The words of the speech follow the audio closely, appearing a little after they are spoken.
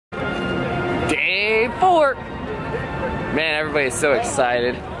4. Man, everybody's so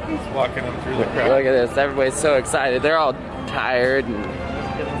excited. He's walking them through the crowd. Look at this, everybody's so excited. They're all tired and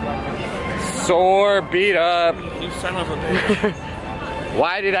sore, beat up. You son of a bitch.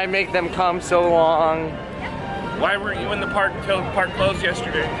 Why did I make them come so long? Why weren't you in the park until the park closed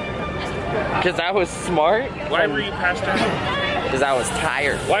yesterday? Because I was smart. Why were you passed out? Because I was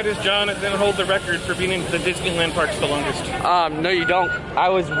tired. Why does Jonathan hold the record for being in the Disneyland parks the longest? No you don't. I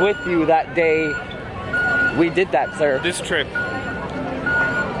was with you that day we did that, sir. This trip.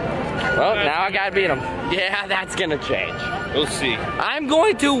 Well, now I gotta beat him. Yeah, that's gonna change. We'll see. I'm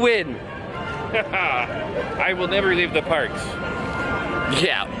going to win. I will never leave the parks.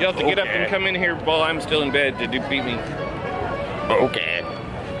 Yeah. You'll have to get up and come in here while I'm still in bed to beat me. Okay.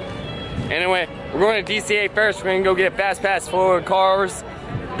 Anyway, we're going to DCA first. We're gonna go get Fast Pass for cars.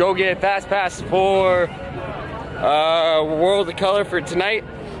 Go get Fast Pass for World of Color for tonight.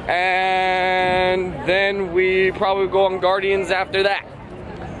 And then we probably go on Guardians after that.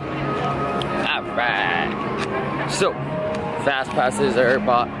 Alright. So, Fast Passes are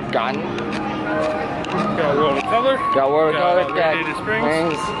gotten. Got World of Color. Got World of Color. Got Data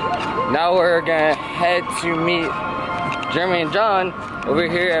Springs. Now we're gonna head to meet Jeremy and John over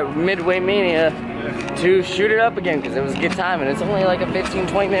here at Midway Mania to shoot it up again because it was a good time and it's only like a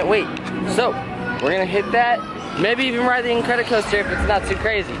 15-20 minute wait. So we're gonna hit that, maybe even ride the Incredicoaster if it's not too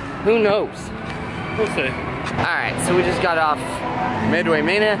crazy. Who knows? We'll see. Alright, so we just got off Midway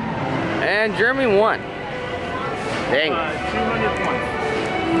Mania and Jeremy won. Dang. 200 points.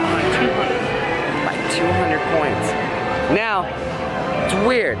 200 points. Now, it's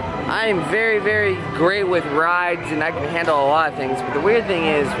weird. I am very, very great with rides and I can handle a lot of things, but the weird thing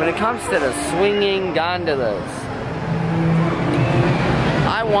is, when it comes to the swinging gondolas,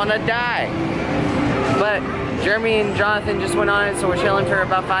 I want to die. But Jeremy and Jonathan just went on it, so we're chilling for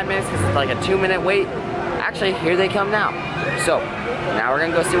about 5 minutes because it's like a 2-minute wait. Actually, here they come now. So, now we're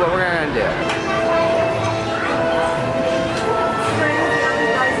going to go see what we're going to do.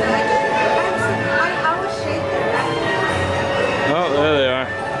 Oh, there they are.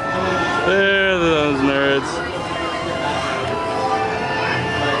 There are those nerds.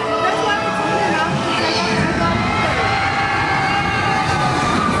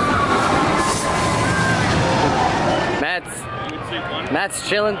 Matt's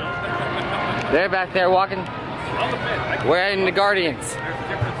chilling. They're back there walking. We're heading to Guardians.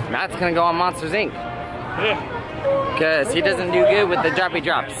 Matt's gonna go on Monsters Inc. Because he doesn't do good with the droppy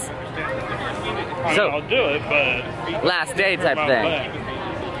drops. So, I'll do it, but last day type of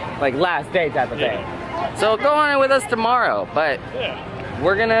thing. Like last day type of thing. So go on it with us tomorrow, but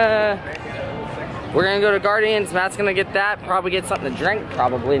we're gonna go to Guardians. Matt's gonna get that, probably get something to drink,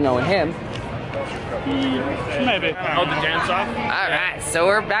 probably knowing him. Maybe. Oh, the dance off? Alright, so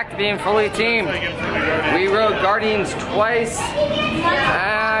we're back to being fully teamed. We rode Guardians twice,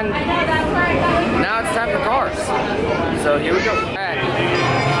 and now it's time for cars. So here we go. Alright,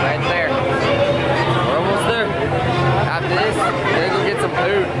 right there. We're almost there. After this, we're gonna go get some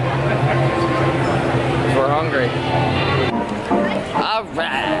food. We're hungry.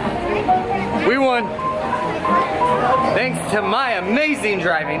 Alright. We won. Thanks to my amazing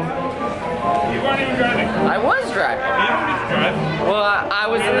driving. You weren't even driving. I was driving. You didn't get to drive. Well, I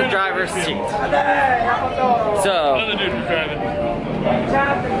was in the driver's seat. So, Another dude was driving.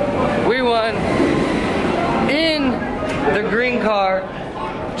 we won in the green car.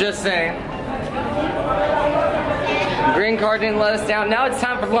 Just saying. The green car didn't let us down. Now it's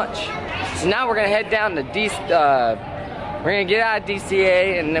time for lunch. So now we're gonna head down to we're gonna get out of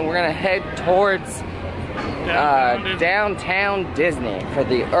DCA and then we're gonna head towards downtown Disney for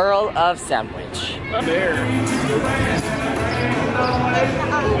the Earl of Sandwich. There.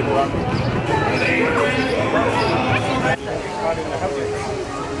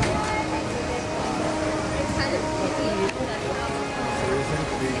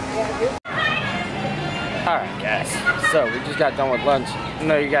 Alright guys, so we just got done with lunch. I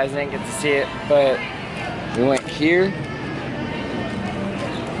know you guys didn't get to see it, but we went here.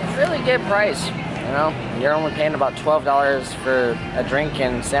 Really good price. You know, you're only paying about $12 for a drink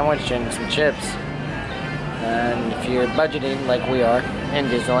and sandwich and some chips. And if you're budgeting like we are in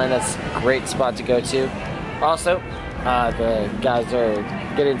Disneyland, that's a great spot to go to. Also, the guys are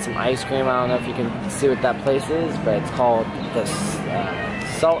getting some ice cream. I don't know if you can see what that place is, but it's called the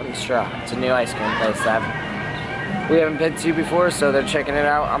Salt and Straw. It's a new ice cream place that we haven't been to before, so they're checking it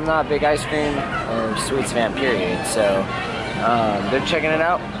out. I'm not a big ice cream or sweets fan, period, so they're checking it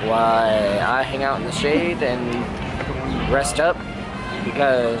out while I hang out in the shade and rest up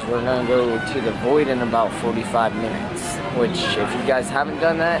because we're gonna go to the Void in about 45 minutes, which if you guys haven't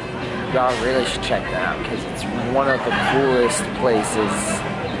done that, y'all really should check that out because it's one of the coolest places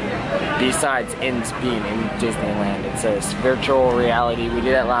besides being in Disneyland. It's a virtual reality. We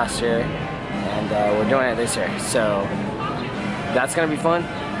did it last year, and we're doing it this year. So that's gonna be fun.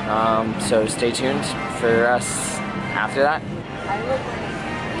 So stay tuned for us after that.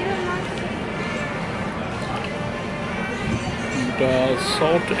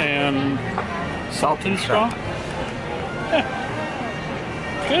 Salt and straw. Yeah.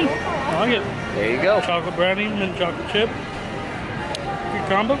 Good. I like it. There you go. Chocolate brownie and chocolate chip. Good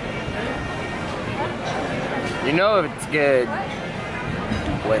combo. You know it's good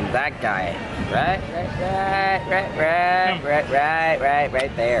when that guy, right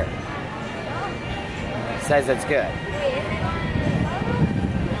there, says it's good.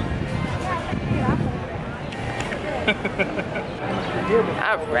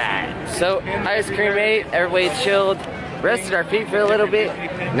 Alright, so ice cream ate, everybody chilled, rested our feet for a little bit.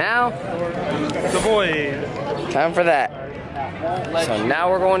 Now, The boy. time for that. So now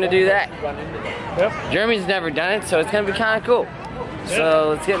we're going to do that. Yep. Jeremy's never done it, so it's gonna be kind of cool.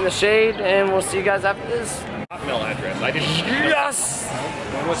 So let's get in the shade and we'll see you guys after this. Hotmail address. I didn't. Yes!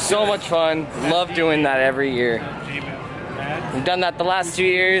 So much fun. Love doing that every year. We've done that the last 2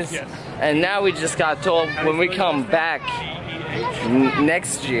 years. Yes. And now we just got told when we come back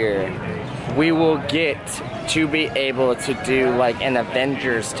next year, we will get to be able to do like an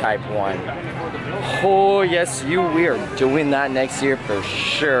Avengers type one. Oh yes, we are doing that next year for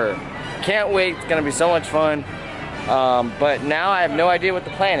sure. Can't wait, it's gonna be so much fun. But now I have no idea what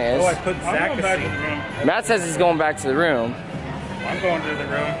the plan is. Oh, I put Zach back in the room. Matt says he's going back to the room. I'm going to the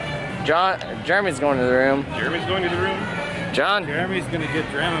room. Jeremy's going to the room. Jeremy's going to the room. John? Jeremy's gonna get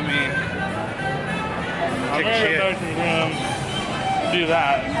Dramamine. I'm Kick gonna shit. go back to the room, do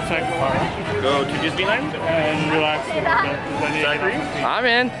that second part, Go to Disneyland. and relax a little bit. 'Cause I need to get Zachary? off my feet. I'm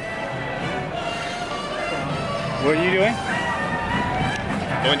in. What are you doing?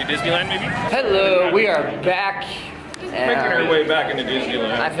 Going to Disneyland, maybe? Hello, we are back. Making our way back into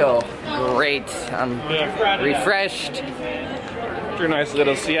Disneyland. I feel great. I'm refreshed. After a nice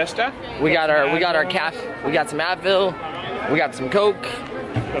little siesta. We got our cap. We got some Advil. We got some Coke.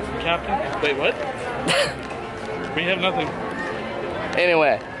 Got some captain? Wait, what? We have nothing.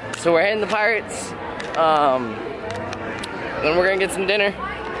 Anyway, so we're heading to Pirates. Then we're gonna get some dinner.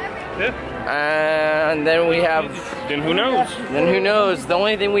 Yeah. And then we have. Then who knows? Then who knows? The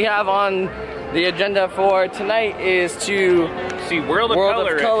only thing we have on the agenda for tonight is to. See World of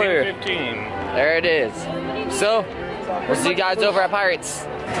Color at 10:15. There it is. So, we'll see you guys over at Pirates.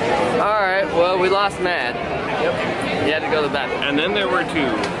 Alright, well, we lost Matt. Yep. He had to go to the bathroom. And then there were two.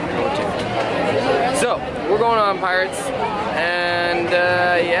 So, we're going on Pirates. And,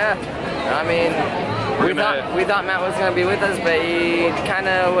 yeah. I mean, we thought Matt was going to be with us, but he kind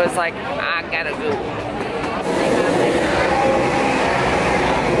of was like, I gotta go.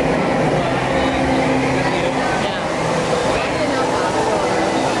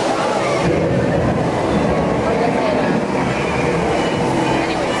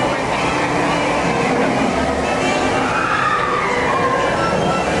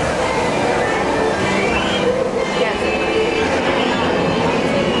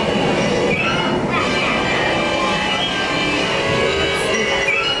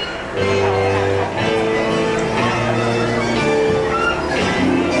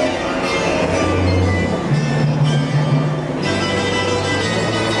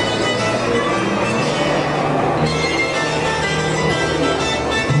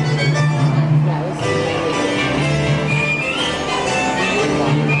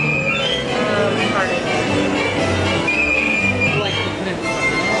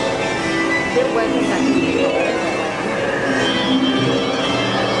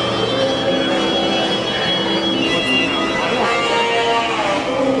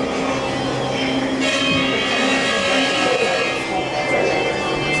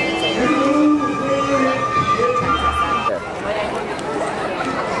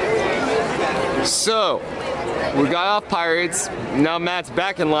 So, we got off Pirates. Now Matt's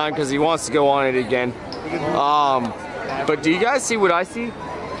back in line because he wants to go on it again. But do you guys see what I see?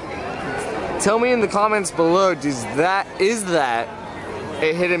 Tell me in the comments below, is that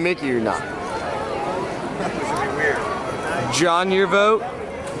a hidden Mickey or not? John, your vote?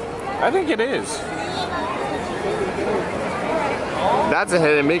 I think it is. That's a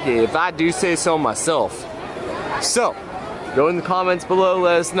hidden Mickey, if I do say so myself. So, go in the comments below,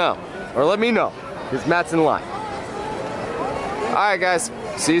 let us know. Or let me know, because Matt's in line. Alright guys,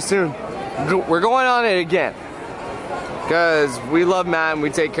 see you soon. We're going on it again. Because we love Matt and we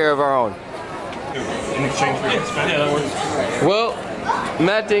take care of our own. In exchange for Yeah, that works. Well,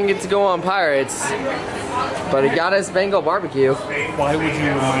 Matt didn't get to go on Pirates, but he got us Bengal barbecue. Why would you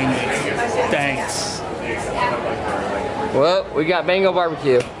remind me? Thanks. Well, we got Bengal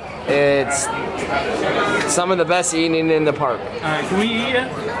barbecue. It's some of the best eating in the park. Alright, can we eat yet?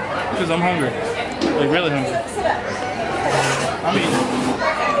 Because I'm hungry. Like, really hungry. I'm eating.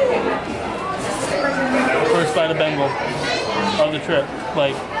 First bite of Bengal of the trip.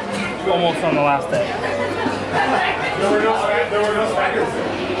 Like, almost on the last day. There were no stackers.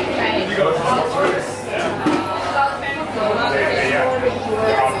 You go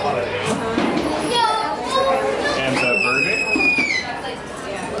and verdict.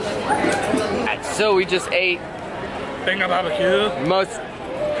 So we just ate Bengal barbecue.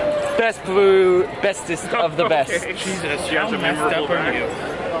 best food, bestest of the best. Jesus, how messed up are you?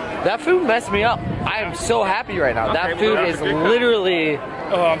 That food messed me up. I am so happy right now. That food is literally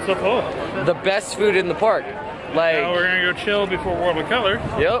Oh, I'm so full. the best food in the park. Like, Now we're gonna go chill before World of Color.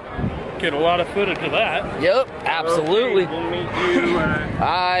 yep, Get a lot of footage of that. yep, absolutely. We'll meet you.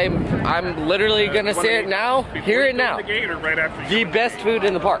 I'm literally gonna say it now, hear it now. The gate or right after The best food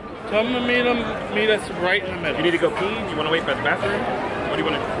in the park. Tell them to meet us right in the middle. You need to go pee? You want to wait by the bathroom? What do you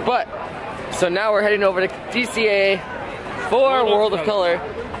want to do? But, so now we're heading over to DCA for World of Color.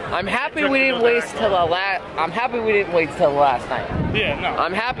 I'm happy we didn't wait till the last. I'm happy we didn't wait till the last night. Yeah, no.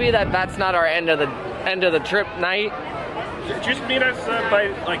 I'm happy that that's not our end of the trip night. Just meet us by,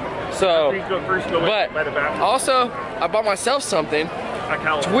 like, So, you go first, go but by the bathroom. also I bought myself something. Like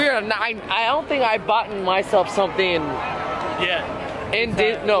how? It's weird. I don't think I bought myself something Yeah. in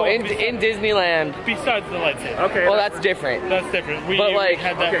Disneyland. Besides the lightsaber. Okay. Well, that's different. That's different. We But, like,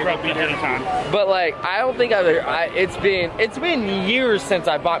 had that prepped ahead of time. But like, I don't think it's been years since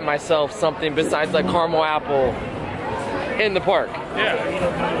I bought myself something besides like caramel apple in the park.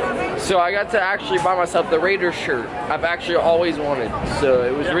 Yeah. So I got to actually buy myself the Raiders shirt I've actually always wanted. So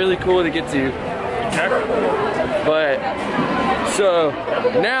it was really cool to get to. But so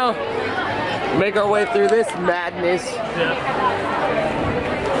now make our way through this madness,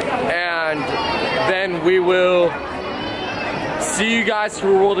 and then we will see you guys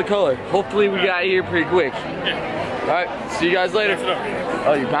for World of Color. Hopefully we got here pretty quick. All right, see you guys later.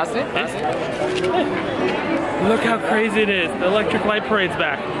 Oh, you passed it? Look how crazy it is. The electric light parade's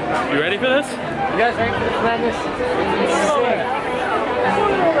back. You ready for this? You guys ready for this madness?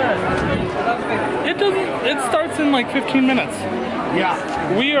 It starts in like 15 minutes.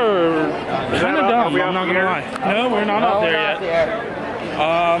 Yeah. We are kind of dumb, I'm not gonna lie. No, we're not up there yet.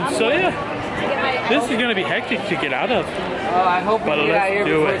 So yeah, this is gonna be hectic to get out of. Oh, I hope we But get out let's here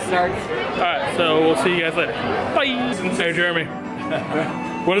do before it. it starts. Alright, so we'll see you guys later. Bye! Hey Jeremy,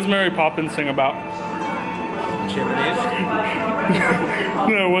 what does Mary Poppins sing about?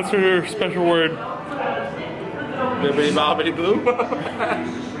 No, what's her special word? Bibbidi bobbidi boo.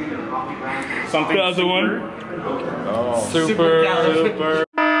 Something. The other one? Oh. Super.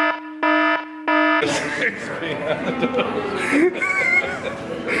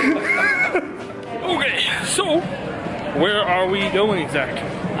 Okay, so where are we going, Zach?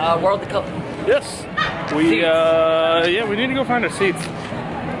 World of Color. Yes. Yeah, we need to go find our seats.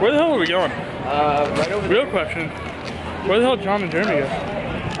 Where the hell are we going? Right over there. Real question. Where the hell did John and Jeremy go?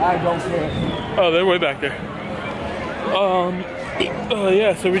 I don't care. Oh, they're way back there.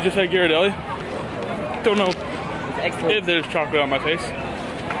 Yeah, so we just had Ghirardelli. Don't know Excellent. if there's chocolate on my face.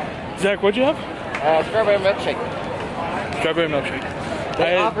 Zach, what'd you have? Strawberry milkshake. Strawberry milkshake.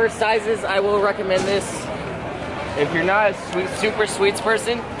 They offer sizes. I will recommend this. If you're not a super sweets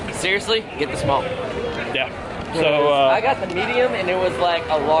person, seriously, get the small. Yeah. So, I got the medium and it was like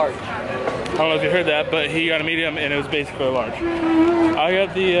a large. I don't know if you heard that, but he got a medium and it was basically a large. I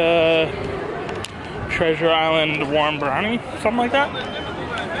got the Treasure Island warm brownie, something like that.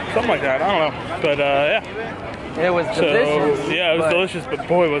 Something like that, I don't know. But yeah. It was delicious. Yeah, it was delicious, but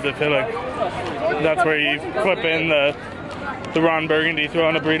boy was it filling. That's where you flip in the Ron Burgundy,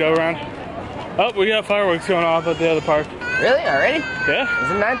 throwing a burrito around. Oh, we got fireworks going off at the other park. Really? Already? Yeah.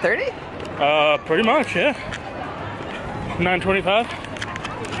 Is it 9:30? Pretty much, yeah. 9:25.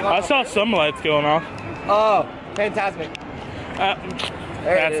 I saw some lights going off. Oh, fantastic.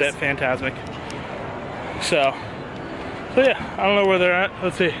 That's it, fantastic. So yeah, I don't know where they're at.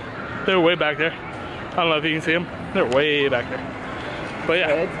 Let's see. They're way back there. I don't know if you can see them. They're way back there. But yeah.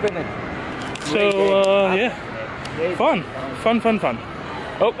 It's been a yeah. Fun.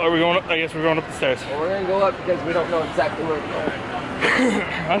 Oh, are we going up? I guess we're going up the stairs. Well, we're gonna go up because we don't know exactly where we're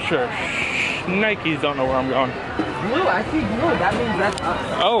going. Not sure. Nikes don't know where I'm going. Blue, I see blue. That means that's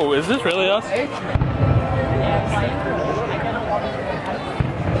us. Oh, is this really us?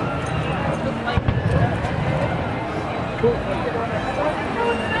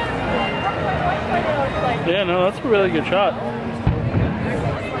 Yeah, no, that's a really good shot.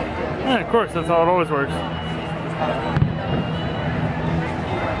 Yeah, of course, that's how it always works.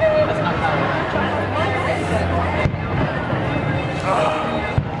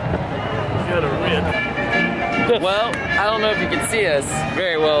 Got a rip. Well, I don't know if you can see us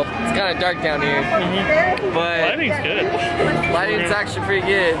very well. It's kind of dark down here, but Lighting's good. lighting's actually pretty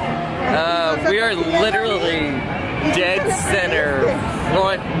good. We are literally dead center,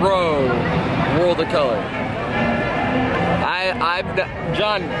 front row, World of Color.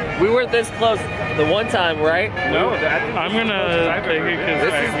 John, we weren't this close the one time, right? No, I'm gonna take it because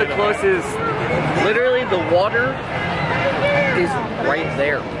This is the closest. Literally, the water is right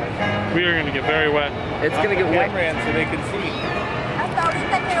there. we are gonna get very wet. It's gonna get wet. so they can see.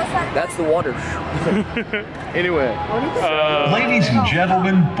 That's the water. Anyway. Ladies and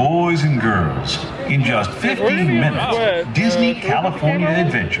gentlemen, boys and girls, in just 15 minutes, Disney California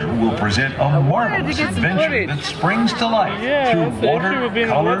Adventure will present a marvelous adventure that springs to life through water,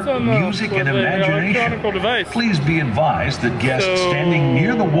 color, music, and imagination. Please be advised that guests standing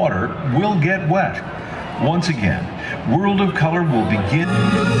near the water will get wet. Once again, World of Color will begin.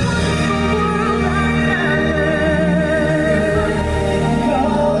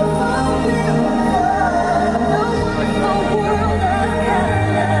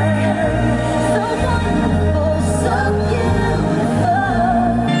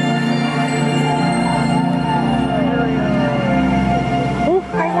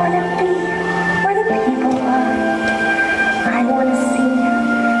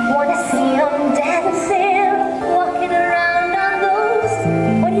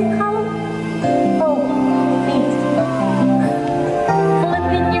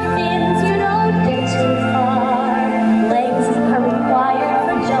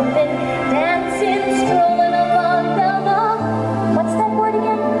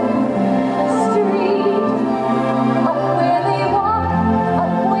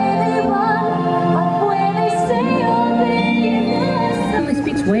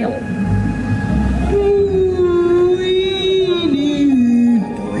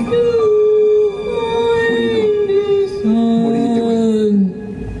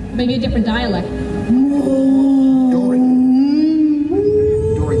 Maybe a different dialect. Dory,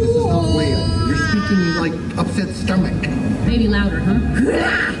 this is not whale. You're speaking like upset stomach. Maybe louder, huh?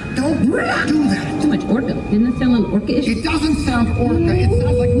 Don't do that. Too much orca. Didn't that sound a little orca-ish? It doesn't sound orca. It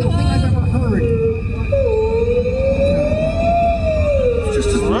sounds like nothing I've ever heard. It's just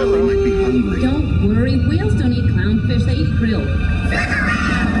as well I might be hungry. Don't worry. Whales don't eat clownfish. They eat krill.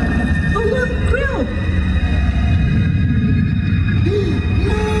 Oh, look, krill!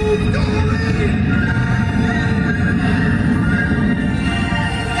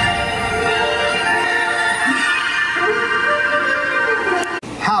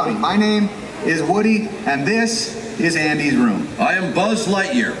 Howdy, my name is Woody, and this is Andy's room. I am Buzz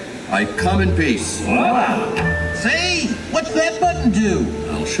Lightyear. I come in peace. Say, what's that button do?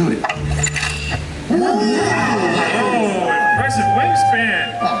 I'll show you. Impressive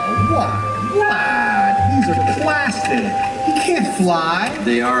wingspan. Oh, what? These are plastic. He can't fly.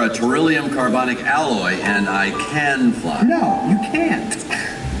 They are a beryllium carbonic alloy, and I can fly. No, you can't.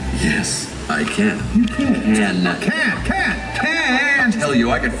 Yes, I can. You can't. Can. I tell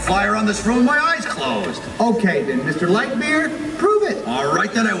you, I could fly around this room with my eyes closed. Okay, then, Mr. Lightbeard, prove it. All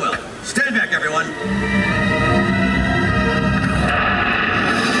right, then I will. Stand back, everyone.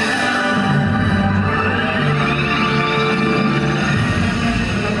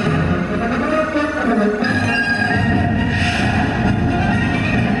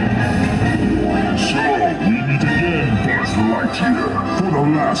 So, we meet again, Buzz Lightyear, for the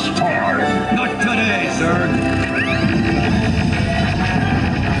last time. Not today, sir.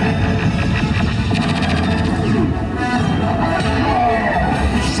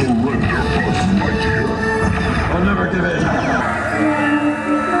 Surrender, Buzz Lightyear.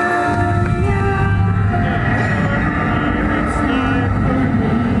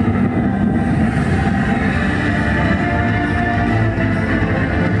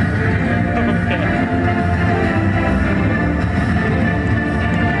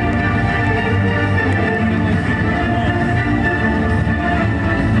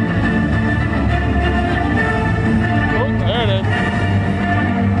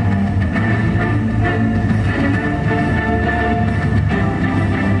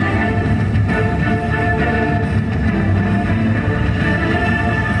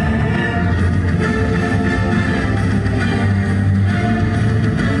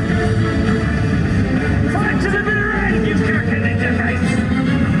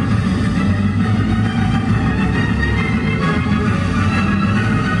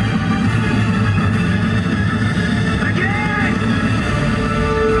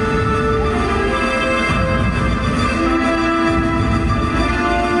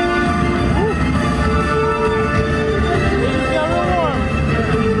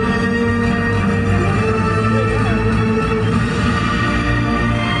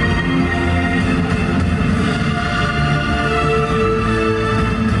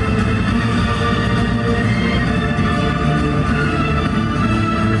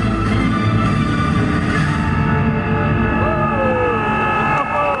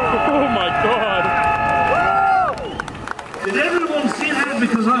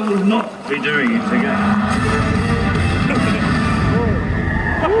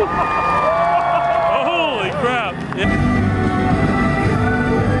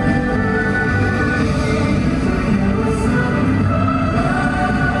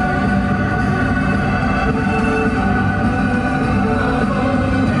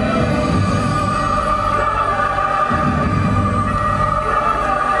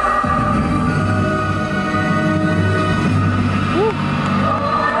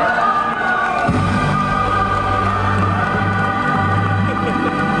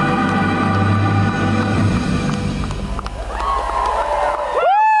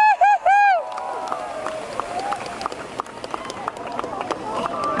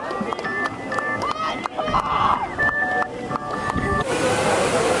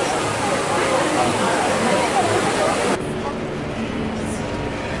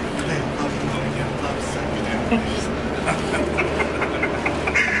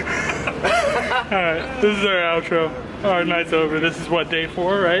 Alright, this is our outro. Our night's over. This is what, day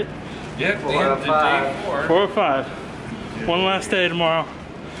 4, right? Yeah, day 4. 4 or 5. One last day tomorrow.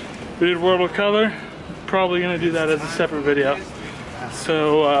 We did World of Color. Probably gonna do that as a separate video.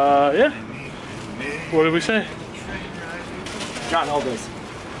 So, yeah. What did we say? John, hold this.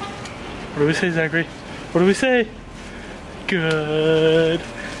 What did we say, Zachary? What did we say? Good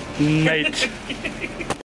night.